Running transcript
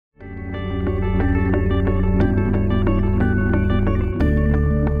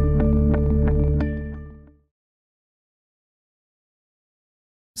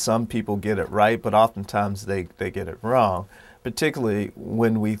some people get it right, but oftentimes they get it wrong, particularly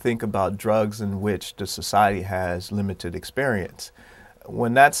when we think about drugs in which the society has limited experience.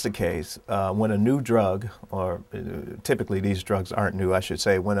 When that's the case, when a new drug, or typically these drugs aren't new, I should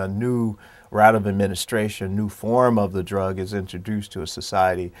say, when a new route of administration, new form of the drug is introduced to a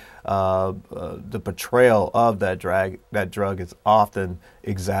society, the portrayal of that drug is often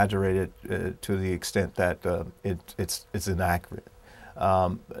exaggerated to the extent that it's inaccurate.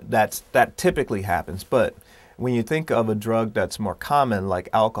 That typically happens, but when you think of a drug that's more common, like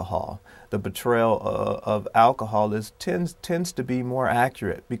alcohol, the portrayal of alcohol tends to be more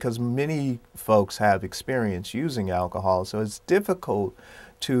accurate because many folks have experience using alcohol, so it's difficult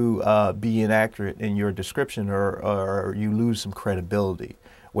to be inaccurate in your description, or you lose some credibility.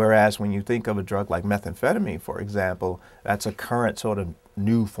 Whereas when you think of a drug like methamphetamine, for example, that's a current sort of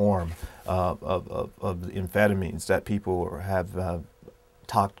new form of amphetamines that people have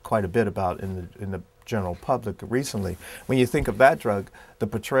talked quite a bit about in the general public recently. When you think of that drug, the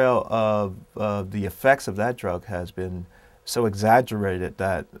portrayal of the effects of that drug has been so exaggerated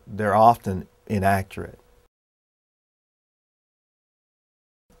that they're often inaccurate.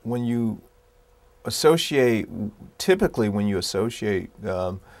 When you associate, typically when you associate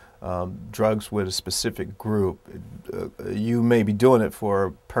drugs with a specific group, you may be doing it for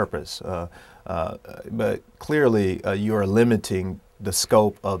a purpose, but clearly you are limiting the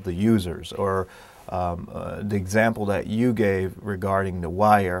scope of the users, or the example that you gave regarding The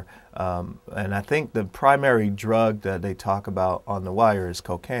Wire, and I think the primary drug that they talk about on The Wire is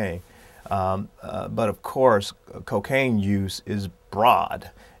cocaine. But of course, cocaine use is broad,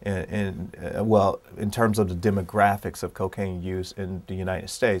 well, in terms of the demographics of cocaine use in the United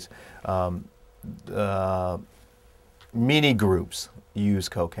States. Many groups use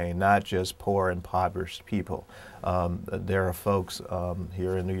cocaine, not just poor, impoverished people. There are folks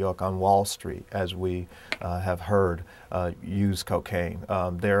here in New York on Wall Street, as we have heard, use cocaine.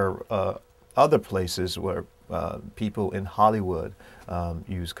 There are other places where people in Hollywood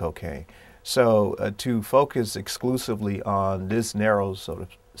use cocaine. So to focus exclusively on this narrow sort of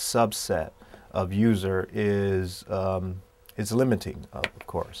subset of user is limiting, of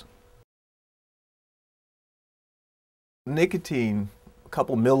course. Nicotine, a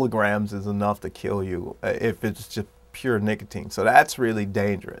couple milligrams is enough to kill you if it's just pure nicotine. So that's really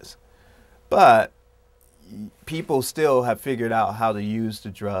dangerous. But people still have figured out how to use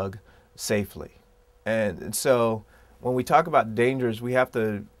the drug safely. And so when we talk about dangers, we have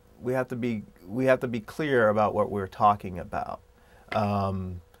to be clear about what we're talking about.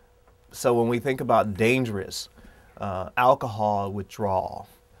 So when we think about dangerous, alcohol withdrawal,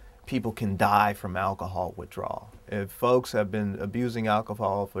 people can die from alcohol withdrawal. If folks have been abusing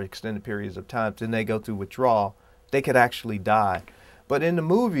alcohol for extended periods of time, then they go through withdrawal, they could actually die. But in the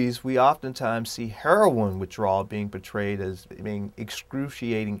movies, we oftentimes see heroin withdrawal being portrayed as being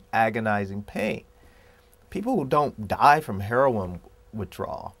excruciating, agonizing pain. People don't die from heroin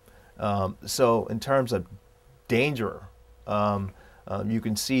withdrawal. So in terms of danger, you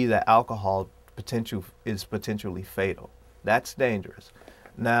can see that alcohol is potentially fatal. That's dangerous.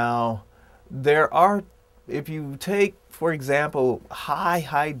 Now, there are, if you take, for example,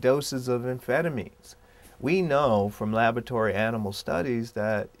 high doses of amphetamines, we know from laboratory animal studies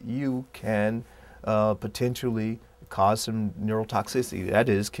that you can potentially cause some neurotoxicity, that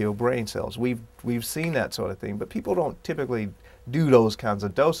is, kill brain cells. We've seen that sort of thing, but people don't typically do those kinds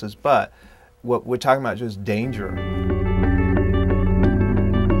of doses. But what we're talking about is just danger.